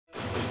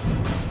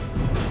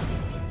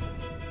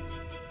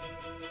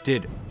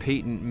Did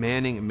Peyton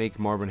Manning make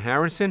Marvin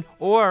Harrison,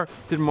 or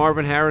did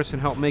Marvin Harrison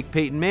help make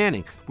Peyton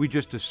Manning? We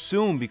just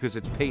assume because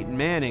it's Peyton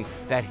Manning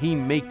that he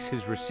makes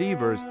his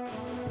receivers.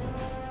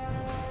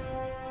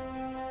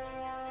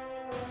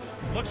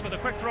 Looks for the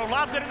quick throw,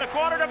 lobs it in the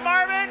corner to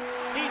Marvin.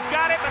 He's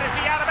got it, but is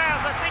he out of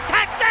bounds? Let's see,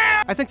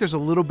 touchdown! I think there's a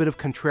little bit of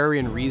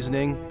contrarian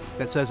reasoning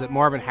that says that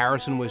Marvin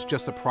Harrison was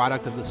just a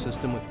product of the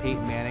system with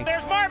Peyton Manning.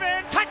 There's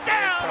Marvin,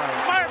 touchdown!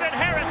 Marvin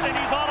Harrison,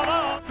 he's all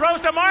alone.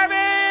 Throws to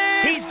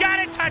Marvin, he's got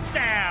it,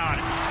 touchdown!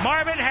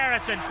 Marvin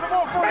Harrison.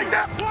 Make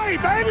that play,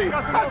 baby!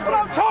 That's what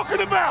I'm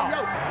talking about!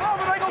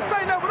 Marvin ain't gonna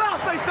say nothing, but I'll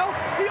say so.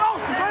 He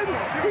awesome, baby!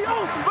 He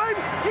awesome,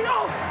 baby! He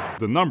awesome!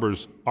 The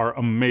numbers are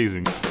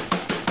amazing.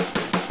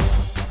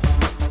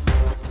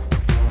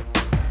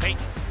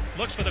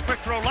 Looks for the quick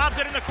throw, lobs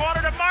it in the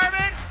corner to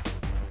Marvin.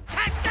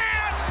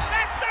 Touchdown!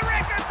 That's the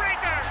record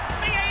breaker!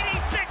 The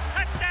 86th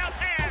touchdown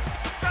pass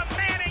from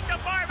Manning to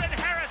Marvin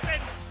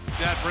Harrison.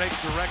 That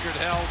breaks the record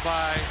held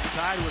by,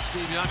 tied with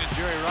Steve Young and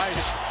Jerry Rice.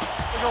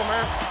 Here we go,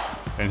 man.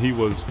 And he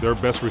was their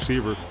best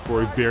receiver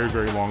for a very,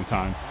 very long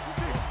time.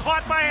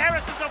 Caught by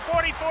Harrison to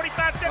 40,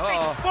 45,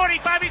 50,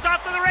 45, he's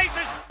off to the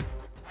races.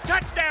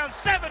 Touchdown,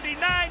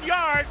 79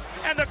 yards,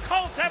 and the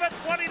Colts have a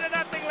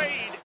 20-0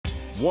 lead.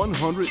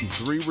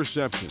 103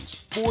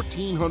 receptions,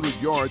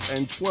 1,400 yards,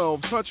 and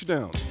 12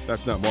 touchdowns.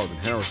 That's not Marvin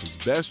Harrison's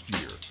best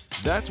year.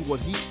 That's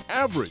what he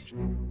averaged.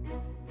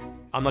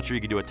 I'm not sure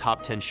you could do a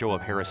top 10 show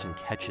of Harrison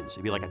catches.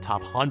 It'd be like a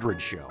top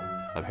 100 show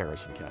of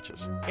Harrison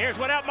catches. Here's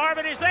what out,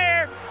 Marvin is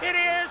there. It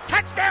is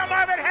touchdown,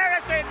 Marvin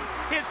Harrison.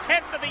 His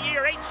 10th of the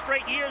year, 8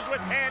 straight years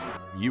with 10.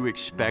 You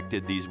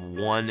expected these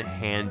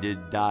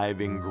one-handed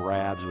diving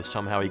grabs with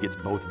somehow he gets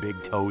both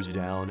big toes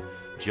down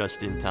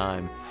just in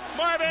time.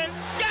 Marvin,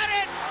 got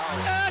it!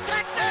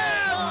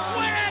 Touchdown!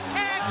 What a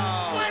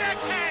catch! What a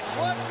catch!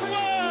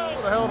 Whoa!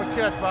 What a hell of a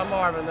catch by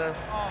Marvin there.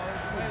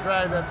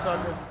 Drag that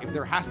sucker. If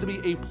there has to be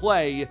a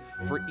play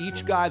for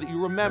each guy that you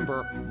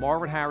remember,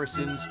 Marvin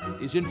Harrison's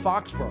is in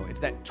Foxborough. It's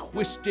that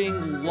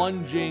twisting,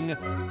 lunging,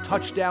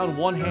 touchdown,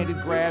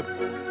 one-handed grab.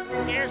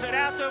 Here's it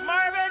out to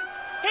Marvin.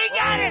 He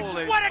got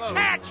it! What a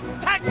catch!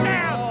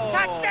 Touchdown!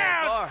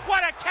 Touchdown!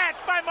 What a catch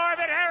by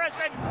Marvin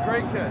Harrison!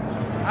 Great catch.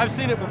 I've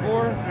seen it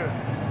before.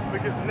 Yeah.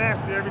 It gets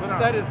nasty every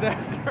time. That is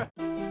nasty.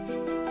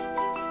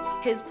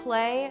 His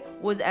play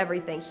was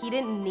everything. He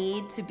didn't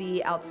need to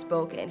be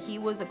outspoken. He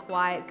was a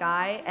quiet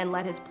guy and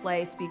let his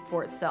play speak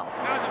for itself.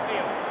 How's it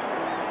feel?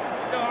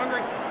 Still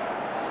hungry?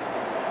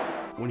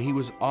 When he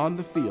was on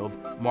the field,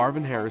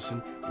 Marvin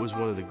Harrison was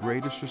one of the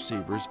greatest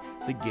receivers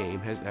the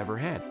game has ever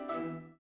had.